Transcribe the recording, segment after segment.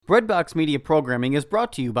Breadbox Media programming is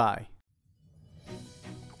brought to you by...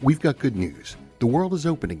 We've got good news. The world is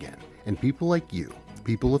open again, and people like you,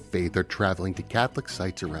 people of faith, are traveling to Catholic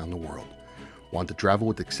sites around the world. Want to travel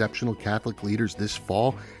with exceptional Catholic leaders this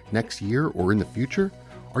fall, next year, or in the future?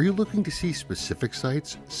 Are you looking to see specific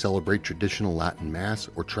sites, celebrate traditional Latin Mass,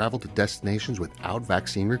 or travel to destinations without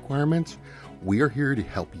vaccine requirements? We are here to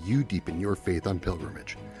help you deepen your faith on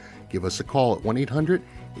pilgrimage. Give us a call at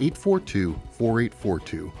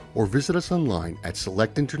 1-800-842-4842 or visit us online at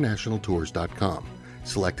selectinternationaltours.com.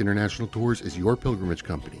 Select International Tours is your pilgrimage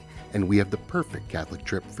company, and we have the perfect Catholic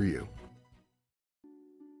trip for you.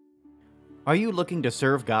 Are you looking to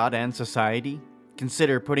serve God and society?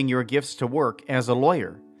 Consider putting your gifts to work as a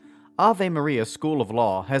lawyer. Ave Maria School of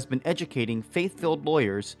Law has been educating faith-filled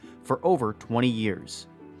lawyers for over 20 years.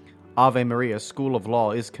 Ave Maria School of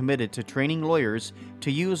Law is committed to training lawyers to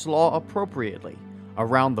use law appropriately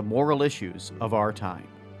around the moral issues of our time.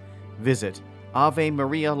 Visit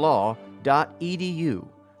avemarialaw.edu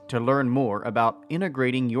to learn more about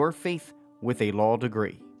integrating your faith with a law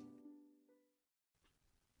degree.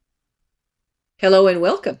 Hello and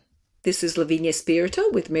welcome. This is Lavinia Spirito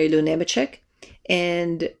with Mary Lou Nemechek.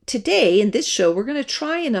 And today in this show, we're going to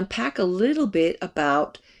try and unpack a little bit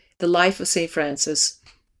about the life of St. Francis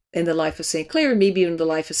and the life of St. Clare, and maybe even the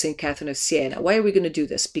life of St. Catherine of Siena. Why are we going to do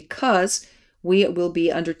this? Because we will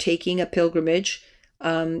be undertaking a pilgrimage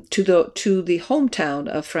to the hometown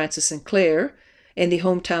of Francis and Clare and the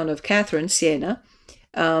hometown of Catherine, Siena,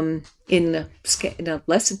 in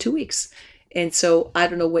less than 2 weeks. And so I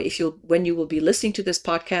don't know when you will be listening to this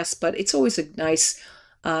podcast, but it's always a nice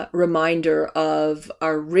reminder of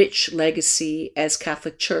our rich legacy as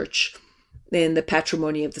Catholic Church in the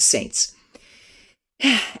patrimony of the saints.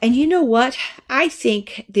 And you know what? I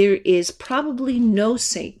think there is probably no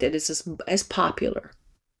saint that is as popular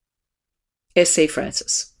as St.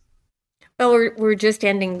 Francis. Well, we're just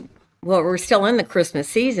ending, we're still in the Christmas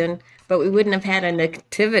season, but we wouldn't have had a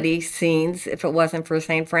nativity scenes if it wasn't for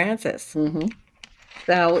St. Francis. Mm-hmm.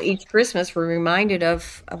 So each Christmas we're reminded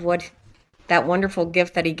of what that wonderful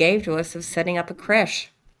gift that he gave to us of setting up a creche.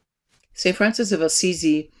 St. Francis of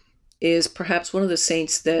Assisi is perhaps one of the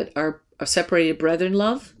saints that are separated brethren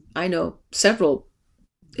love. I know several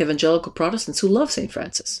evangelical Protestants who love St.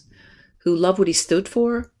 Francis, who love what he stood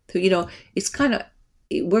for, who, it's kind of,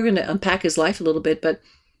 we're going to unpack his life a little bit, but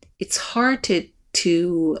it's hard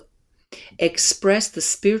to express the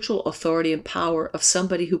spiritual authority and power of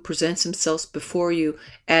somebody who presents himself before you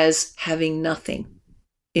as having nothing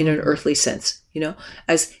in an earthly sense,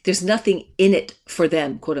 as there's nothing in it for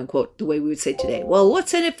them, quote unquote, the way we would say today. Well,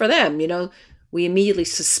 what's in it for them? We immediately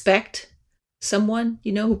suspect someone,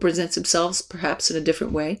 who presents themselves perhaps in a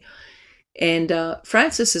different way. And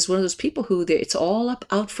Francis is one of those people who it's all up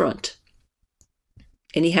out front.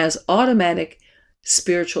 And he has automatic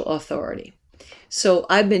spiritual authority. So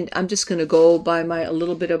I'm just going to go by a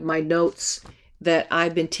little bit of my notes that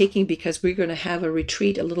I've been taking because we're going to have a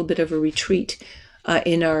little bit of a retreat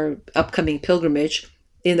in our upcoming pilgrimage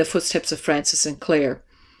in the footsteps of Francis and Clare.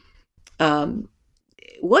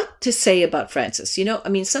 What to say about Francis?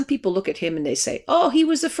 Some people look at him and they say, oh, he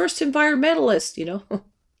was the first environmentalist,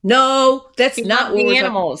 No, that's not what we're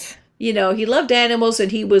animals. He loved animals,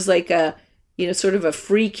 and he was like a, sort of a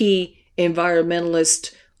freaky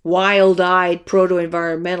environmentalist, wild-eyed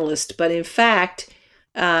proto-environmentalist. But in fact,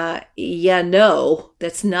 that's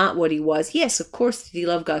not what he was. Yes, of course, he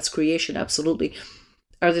loved God's creation, absolutely.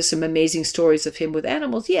 Are there some amazing stories of him with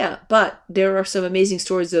animals? Yeah, but there are some amazing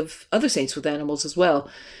stories of other saints with animals as well.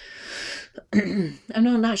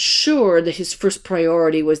 I'm not sure that his first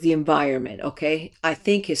priority was the environment, okay? I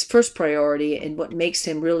think his first priority and what makes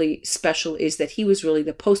him really special is that he was really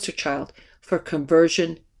the poster child for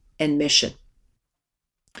conversion and mission,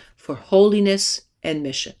 for holiness and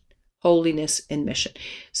mission. Holiness and mission.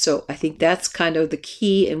 So I think that's kind of the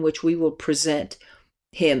key in which we will present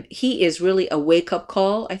him. He is really a wake-up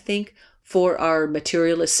call, I think, for our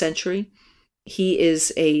materialist century. He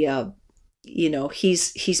is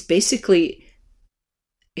he's basically,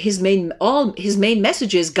 his main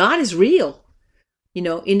message is God is real.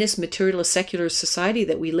 In this materialist secular society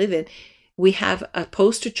that we live in, we have a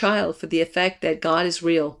poster child for the effect that God is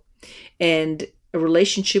real, and a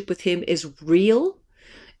relationship with him is real,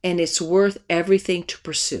 and it's worth everything to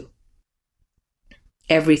pursue.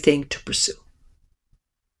 Everything to pursue.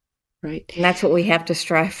 Right? And that's what we have to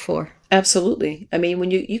strive for. Absolutely. When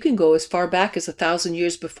you can go as far back as 1,000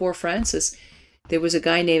 years before Francis, there was a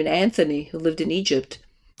guy named Anthony who lived in Egypt,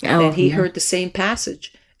 and he heard the same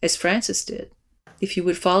passage as Francis did. If you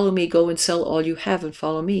would follow me, go and sell all you have and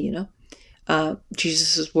follow me,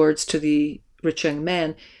 Jesus' words to the rich young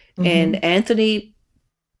man. And Anthony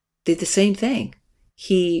did the same thing.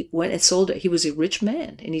 He went and sold it. He was a rich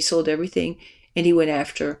man, and he sold everything, and he went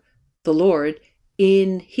after the Lord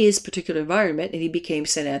in his particular environment, and he became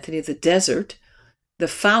St. Anthony of the Desert, the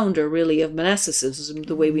founder, really, of monasticism,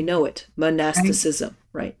 the way we know it. Monasticism,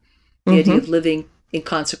 right? The idea of living in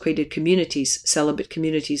consecrated communities, celibate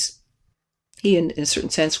communities. He, in a certain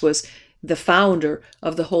sense, was the founder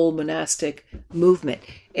of the whole monastic movement.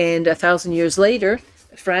 And 1,000 years later,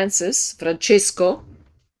 Francesco,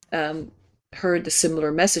 heard the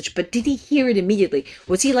similar message, but did he hear it immediately?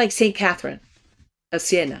 Was he like St. Catherine of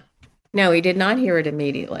Siena? No, he did not hear it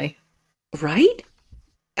immediately. Right?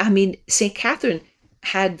 I mean, St. Catherine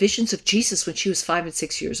had visions of Jesus when she was 5 and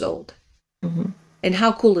 6 years old. And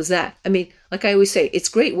how cool is that? I mean, like I always say, it's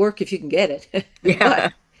great work if you can get it. Yeah.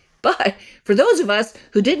 But for those of us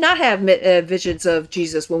who did not have visions of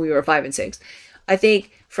Jesus when we were 5 and 6, I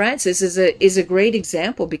think Francis is a great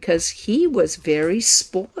example because he was very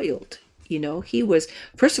spoiled. You know, he was,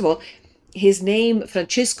 first of all, his name,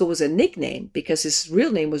 Francesco, was a nickname because his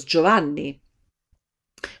real name was Giovanni,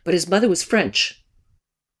 but his mother was French.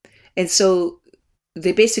 And so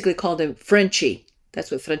they basically called him Frenchy.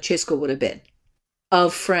 That's what Francesco would have been.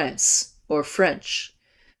 Of France, or French.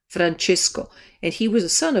 Francesco. And he was the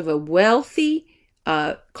son of a wealthy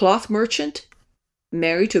cloth merchant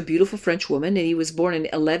married to a beautiful French woman, and he was born in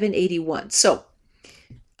 1181. So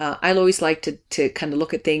I always like to kind of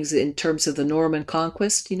look at things in terms of the Norman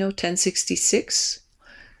conquest, 1066,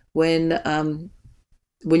 when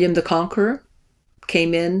William the Conqueror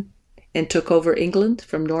came in and took over England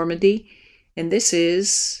from Normandy. And this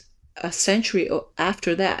is a century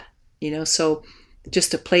after that, so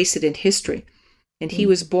just to place it in history. And he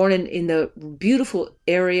was born in the beautiful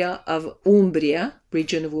area of Umbria,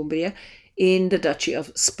 region of Umbria, in the Duchy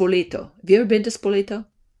of Spoleto. Have you ever been to Spoleto?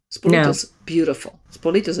 Spoleto's beautiful.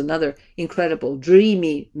 Spoleto is another incredible,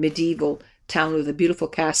 dreamy, medieval town with a beautiful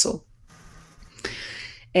castle.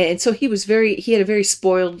 And so he had a very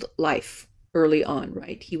spoiled life early on,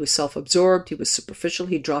 right? He was self-absorbed. He was superficial.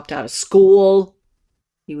 He dropped out of school.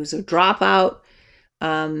 He was a dropout.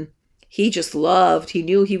 He just he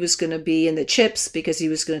knew he was going to be in the chips because he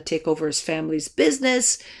was going to take over his family's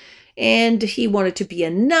business. And he wanted to be a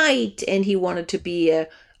knight, and he wanted to be a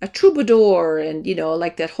troubadour, and,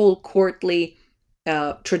 like that whole courtly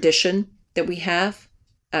tradition that we have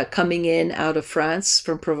coming in out of France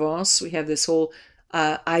from Provence. We have this whole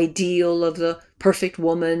ideal of the perfect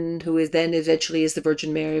woman who is then eventually is the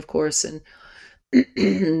Virgin Mary, of course, and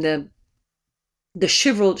the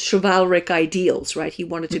chivalric ideals, right? He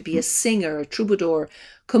wanted to be a singer, a troubadour,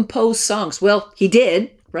 compose songs. Well, he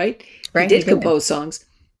did, right? He did compose songs.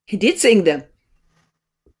 He did sing them,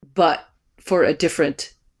 but for a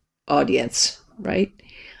different audience, right?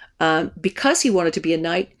 Because he wanted to be a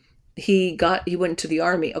knight, he went into the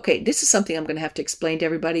army. Okay, this is something I'm going to have to explain to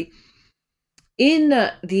everybody. In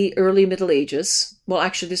the early Middle Ages, well,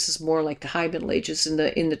 actually, this is more like the High Middle Ages. In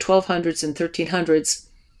the 1200s and 1300s,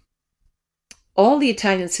 all the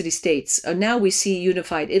Italian city-states, now we see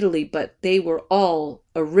unified Italy, but they were all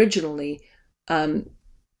originally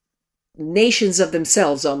nations of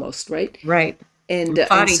themselves almost, right? Right. And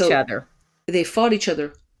fought each other. They fought each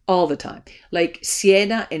other all the time. Like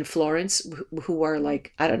Siena and Florence, who are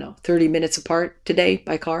 30 minutes apart today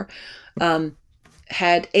by car,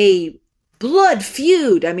 had a blood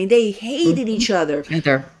feud. I mean, they hated each other.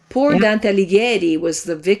 Poor Dante Alighieri was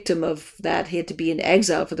the victim of that. He had to be in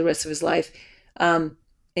exile for the rest of his life. And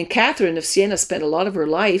Catherine of Siena spent a lot of her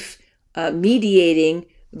life mediating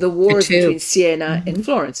the wars between Siena and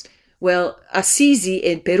Florence. Well, Assisi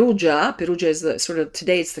and Perugia is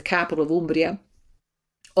today it's the capital of Umbria,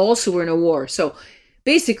 also were in a war. So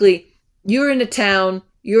basically, you're in a town,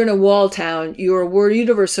 you're in a wall town, you're a world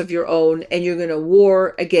universe of your own, and you're going to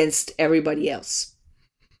war against everybody else.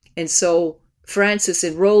 And so Francis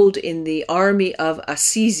enrolled in the army of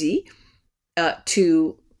Assisi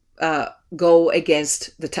to go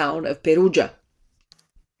against the town of Perugia.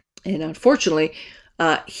 And unfortunately,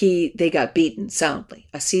 they got beaten soundly.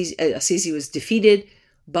 Assisi was defeated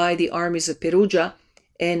by the armies of Perugia,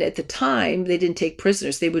 and at the time they didn't take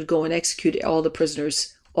prisoners. They would go and execute all the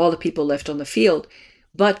prisoners, all the people left on the field.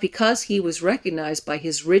 But because he was recognized by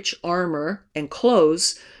his rich armor and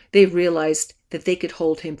clothes, they realized that they could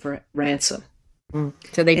hold him for ransom.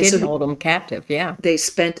 So they did hold him captive. Yeah, he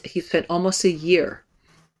spent almost a year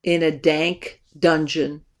in a dank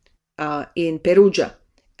dungeon in Perugia,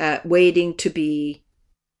 waiting to be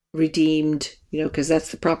redeemed, because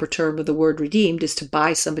that's the proper term of the word redeemed, is to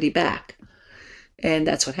buy somebody back. And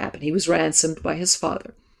that's what happened. He was ransomed by his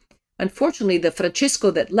father. Unfortunately, the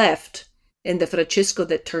Francesco that left and the Francisco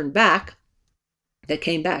that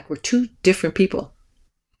came back, were two different people.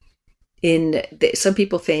 Some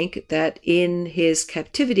people think that in his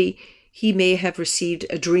captivity, he may have received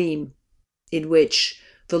a dream in which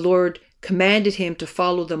the Lord commanded him to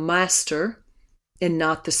follow the master and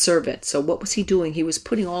not the servant. So what was he doing? He was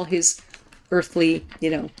putting all his earthly,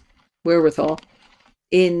 wherewithal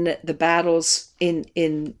in the battles,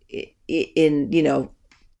 in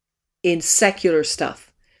secular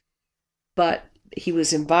stuff. But he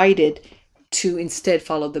was invited to instead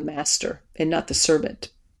follow the master and not the servant.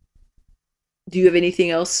 Do you have anything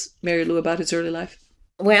else, Mary Lou, about his early life?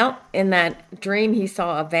 Well, in that dream, he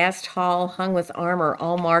saw a vast hall hung with armor,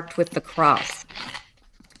 all marked with the cross.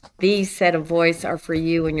 These, said a voice, are for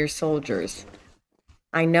you and your soldiers.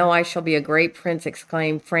 I know I shall be a great prince,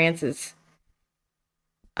 exclaimed Francis.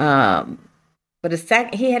 But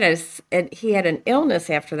he had an illness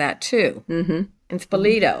after that too. Mm-hmm. In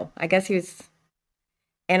Spoleto. I guess he was,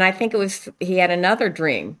 and I think he had another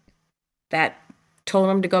dream that told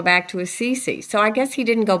him to go back to Assisi. So I guess he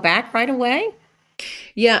didn't go back right away.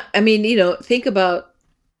 Yeah, I mean, think about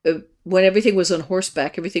when everything was on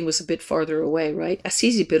horseback, everything was a bit farther away, right?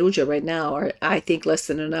 Assisi, Perugia right now are, I think, less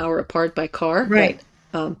than an hour apart by car. Right.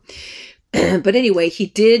 But anyway, he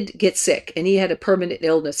did get sick, and he had a permanent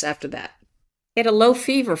illness after that. He had a low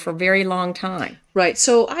fever for a very long time. Right.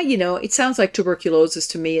 So it sounds like tuberculosis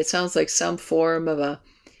to me. It sounds like some form of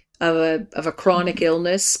a chronic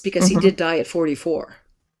illness, because he did die at 44.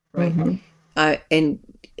 Right. And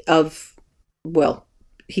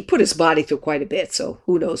he put his body through quite a bit, so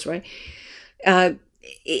who knows, right?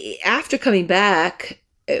 After coming back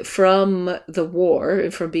from the war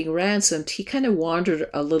and from being ransomed, he kind of wandered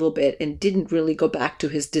a little bit and didn't really go back to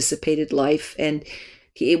his dissipated life. And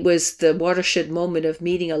it was the watershed moment of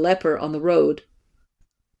meeting a leper on the road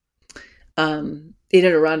in and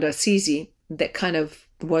around Assisi that kind of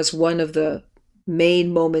was one of the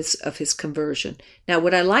main moments of his conversion. Now,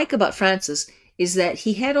 what I like about Francis is that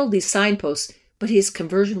he had all these signposts, but his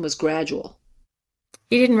conversion was gradual.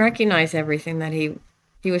 He didn't recognize everything that he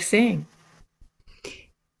was seeing.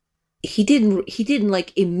 He didn't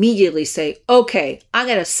like immediately say, okay, I'm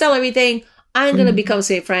going to sell everything. I'm going to become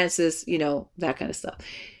St. Francis, that kind of stuff.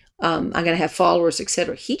 I'm going to have followers,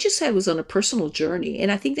 etc. He just was on a personal journey.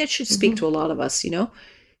 And I think that should speak to a lot of us,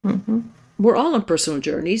 We're all on personal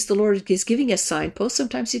journeys. The Lord is giving us signposts.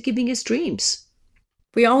 Sometimes he's giving us dreams.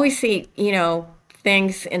 We always see,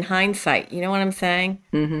 things in hindsight. You know what I'm saying?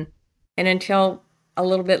 Mm-hmm. And until a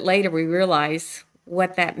little bit later, we realize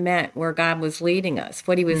what that meant, where God was leading us,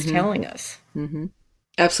 what he was telling us. Mm-hmm.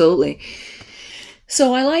 Absolutely.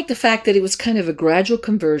 So I like the fact that it was kind of a gradual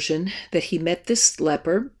conversion, that he met this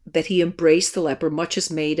leper, that he embraced the leper. Much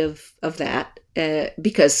is made of that,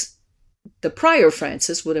 because the prior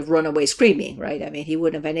Francis would have run away screaming, right? I mean, he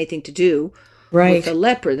wouldn't have anything to do with the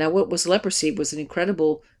leper. Now, what was leprosy? It was an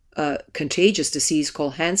incredible contagious disease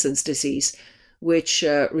called Hansen's disease, which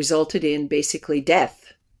resulted in basically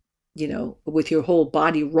death, with your whole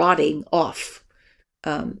body rotting off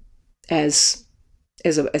as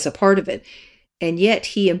a part of it. And yet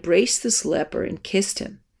he embraced this leper and kissed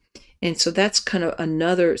him. And so that's kind of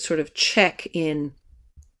another sort of check in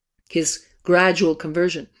his gradual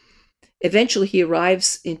conversion. Eventually he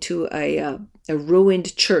arrives into a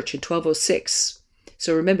ruined church in 1206.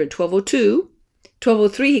 So remember, in 1202,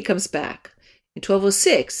 1203 he comes back. In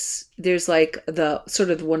 1206, there's like the sort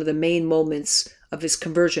of one of the main moments of his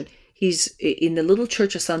conversion. He's in the little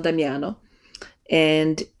church of San Damiano,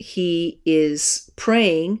 and he is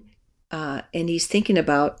praying, and he's thinking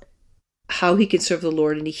about how he can serve the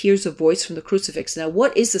Lord, and he hears a voice from the crucifix. Now,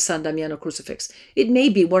 what is the San Damiano crucifix? It may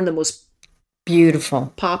be one of the most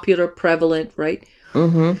beautiful, popular, prevalent, right?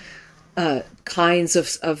 Kinds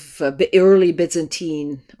of early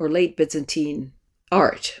Byzantine or late Byzantine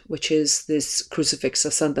art, which is this crucifix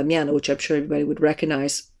of San Damiano, which I'm sure everybody would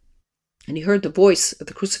recognize. And he heard the voice of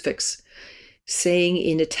the crucifix saying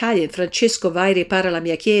in Italian, Francesco, vai ripara la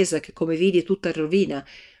mia chiesa, che come vedi è tutta rovina.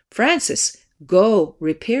 Francis, go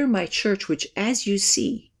repair my church, which, as you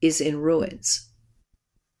see, is in ruins.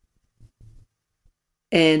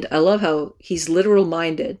 And I love how he's literal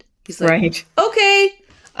minded. He's like, okay,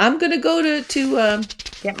 I'm going to go to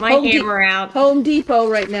get my hammer out. Home Depot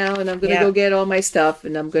right now, and I'm going to go get all my stuff,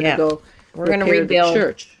 and I'm going to go repair the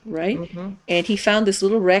church, right? And he found this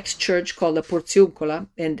little Rex church called La Porziuncola,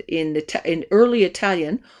 and in early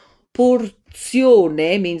Italian,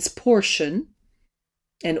 porzione means portion,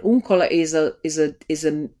 and uncola is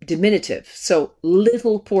a diminutive, so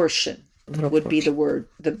little portion would be the word,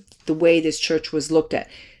 the way this church was looked at.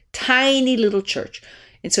 Tiny little church.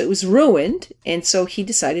 And so it was ruined. And so he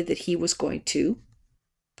decided that he was going to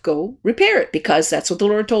go repair it because that's what the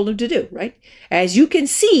Lord told him to do, right? As you can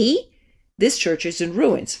see, this church is in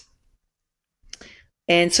ruins.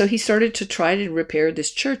 And so he started to try to repair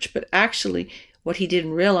this church, but actually what he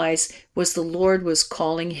didn't realize was the Lord was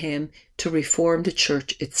calling him to reform the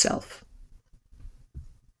church itself.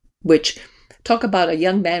 Which, talk about a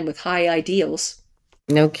young man with high ideals.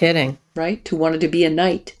 No kidding. Right? Who wanted to be a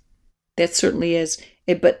knight. That certainly is.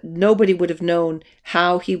 But nobody would have known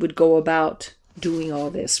how he would go about doing all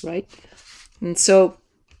this, right? And so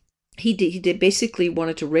he did basically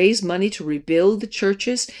wanted to raise money to rebuild the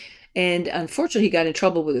churches. And unfortunately, he got in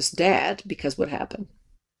trouble with his dad because what happened?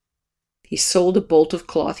 He sold a bolt of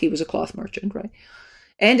cloth. He was a cloth merchant, right?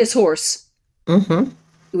 And his horse,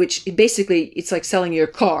 which basically, it's like selling your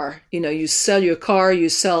car. You know, you sell your car, you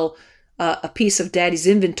sell a piece of daddy's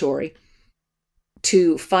inventory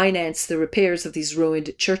to finance the repairs of these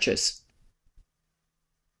ruined churches.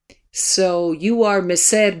 So you are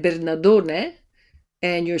Messer Bernardone,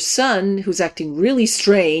 and your son, who's acting really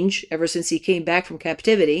strange ever since he came back from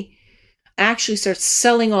captivity, actually starts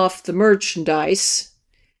selling off the merchandise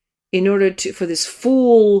in order for this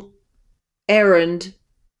fool errand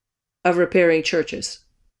of repairing churches.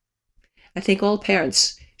 I think all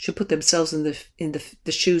parents should put themselves in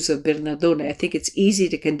the shoes of Bernardone. I think it's easy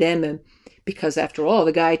to condemn him because, after all,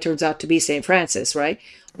 the guy turns out to be St. Francis, right?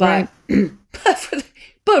 But Right.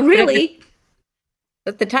 but really,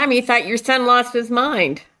 At the time, you thought your son lost his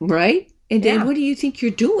mind. right? And then Yeah. what do you think you're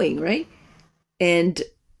doing, right? And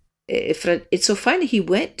so finally he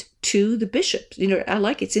went to the bishop. You know,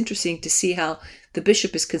 it's interesting to see how the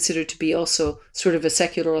bishop is considered to be also sort of a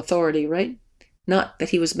secular authority, right? Not that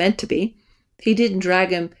he was meant to be. He didn't drag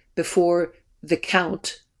him before the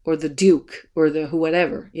count or the duke or the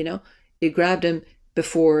whatever, you know. He grabbed him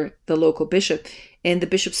before the local bishop. And the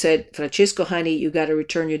bishop said, Francesco, honey, you got to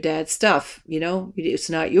return your dad's stuff. You know,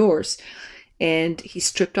 it's not yours. And he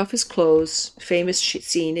stripped off his clothes. Famous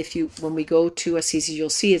scene. When we go to Assisi,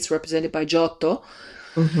 you'll see it's represented by Giotto.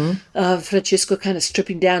 Francesco kind of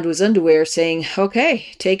stripping down to his underwear, saying,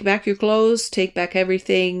 okay, take back your clothes, take back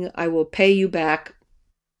everything. I will pay you back.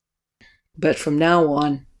 But from now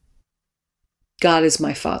on, God is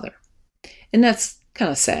my father. And that's kind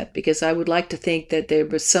of sad because I would like to think that there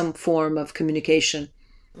was some form of communication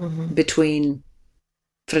between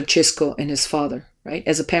Francesco and his father, right?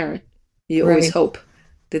 As a parent, you always Right. hope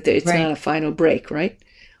that it's Right. not a final break, right?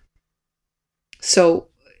 So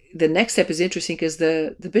the next step is interesting because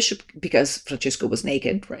the bishop, because Francesco was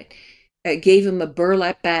naked, right, gave him a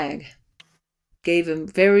burlap bag, gave him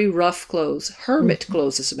very rough clothes, hermit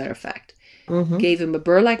clothes, as a matter of fact. Gave him a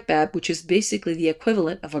burlap bag, which is basically the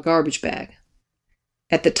equivalent of a garbage bag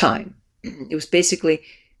at the time. It was basically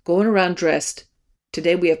going around dressed.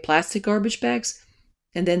 Today we have plastic garbage bags,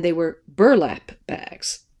 and then they were burlap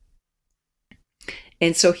bags.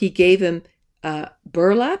 And so he gave him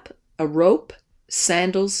burlap, a rope,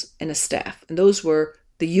 sandals, and a staff. And those were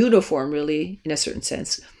the uniform, really, in a certain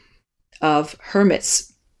sense, of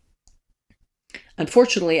hermits.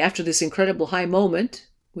 Unfortunately, after this incredible high moment,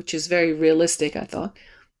 which is very realistic, I thought,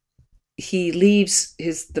 he leaves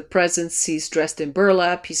the presence. He's dressed in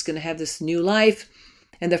burlap. He's going to have this new life.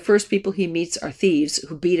 And the first people he meets are thieves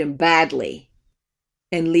who beat him badly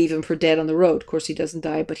and leave him for dead on the road. Of course, he doesn't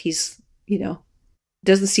die, but he's,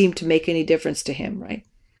 doesn't seem to make any difference to him, right?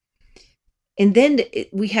 And then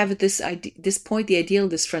we have at this point the ideal,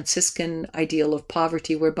 this Franciscan ideal of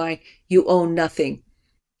poverty, whereby you own nothing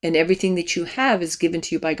and everything that you have is given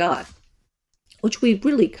to you by God, which we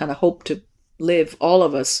really kind of hope to live, all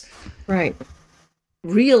of us. Right.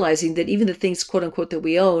 Realizing that even the things, quote unquote, that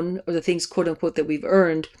we own, or the things, quote unquote, that we've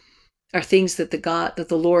earned, are things that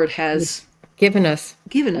the Lord has Given us.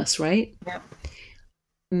 right? Yeah.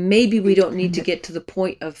 Maybe we don't need to get to the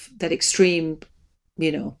point of that extreme,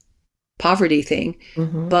 poverty thing,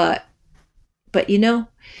 but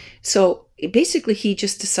so basically he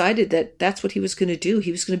just decided that that's what he was going to do.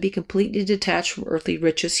 He was going to be completely detached from earthly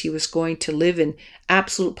riches. He was going to live in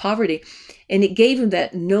absolute poverty. And it gave him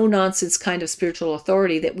that no-nonsense kind of spiritual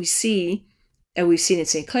authority that we see, and we've seen in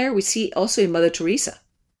St. Clare, we see also in Mother Teresa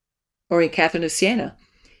or in Catherine of Siena.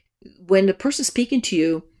 When the person speaking to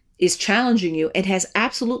you is challenging you and has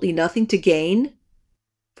absolutely nothing to gain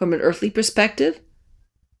from an earthly perspective,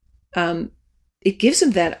 it gives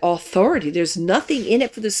them that authority. There's nothing in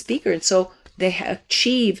it for the speaker. And so they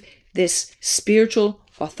achieve this spiritual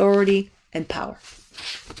authority and power.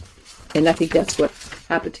 And I think that's what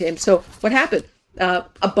happened to him. So what happened? A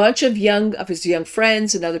bunch of his young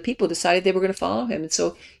friends and other people decided they were going to follow him. And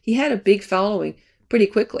so he had a big following pretty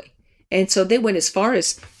quickly. And so they went as far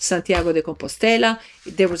as Santiago de Compostela.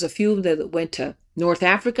 There was a few that went to North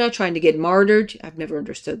Africa trying to get martyred. I've never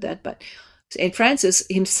understood that. But St. Francis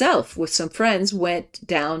himself, with some friends, went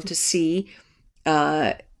down to see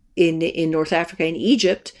in North Africa, in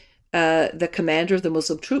Egypt, the commander of the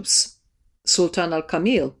Muslim troops, Sultan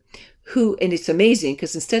al-Kamil, who, and it's amazing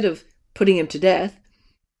because instead of putting him to death,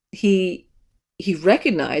 he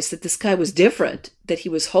recognized that this guy was different, that he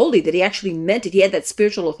was holy, that he actually meant it. He had that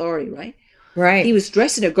spiritual authority, right? Right. He was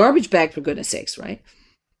dressed in a garbage bag, for goodness sakes, right?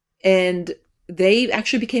 And they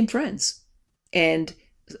actually became friends. And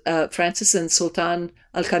Francis and Sultan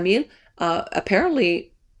al-Kamil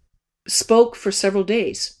apparently spoke for several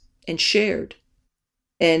days and shared.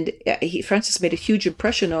 And Francis made a huge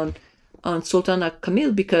impression on Sultan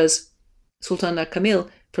al-Kamil, because Sultan al-Kamil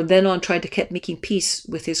from then on tried to keep making peace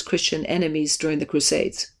with his Christian enemies during the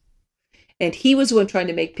Crusades. And he was the one trying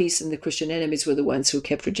to make peace, and the Christian enemies were the ones who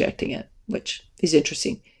kept rejecting it, which is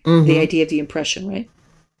interesting. Mm-hmm. The idea of the impression, right?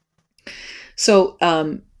 So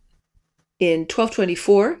in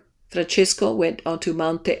 1224, Francesco went onto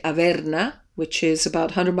Monte Averna, which is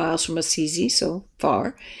about 100 miles from Assisi, so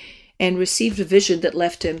far, and received a vision that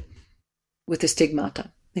left him with the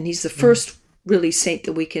stigmata. And he's the first really saint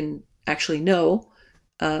that we can actually know,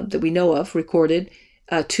 that we know of, recorded,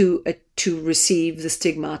 to receive the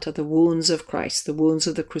stigmata, the wounds of Christ, the wounds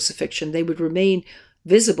of the crucifixion. They would remain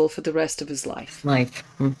visible for the rest of his life.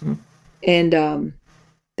 Mm-hmm. And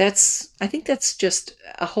I think that's just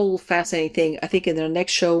a whole fascinating thing. I think in our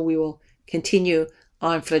next show we will continue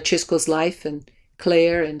on Francesco's life, and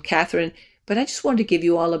Claire and Catherine. But I just wanted to give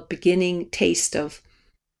you all a beginning taste of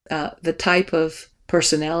the type of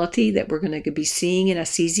personality that we're going to be seeing in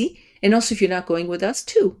Assisi. And also, if you're not going with us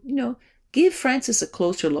too, give Francis a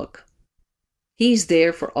closer look. He's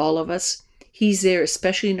there for all of us. He's there,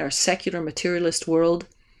 especially in our secular materialist world,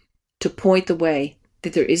 to point the way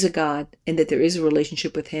that there is a God, and that there is a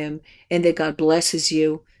relationship with him, and that God blesses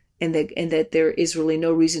you, and that there is really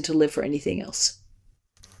no reason to live for anything else.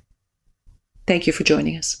 Thank you for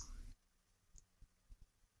joining us.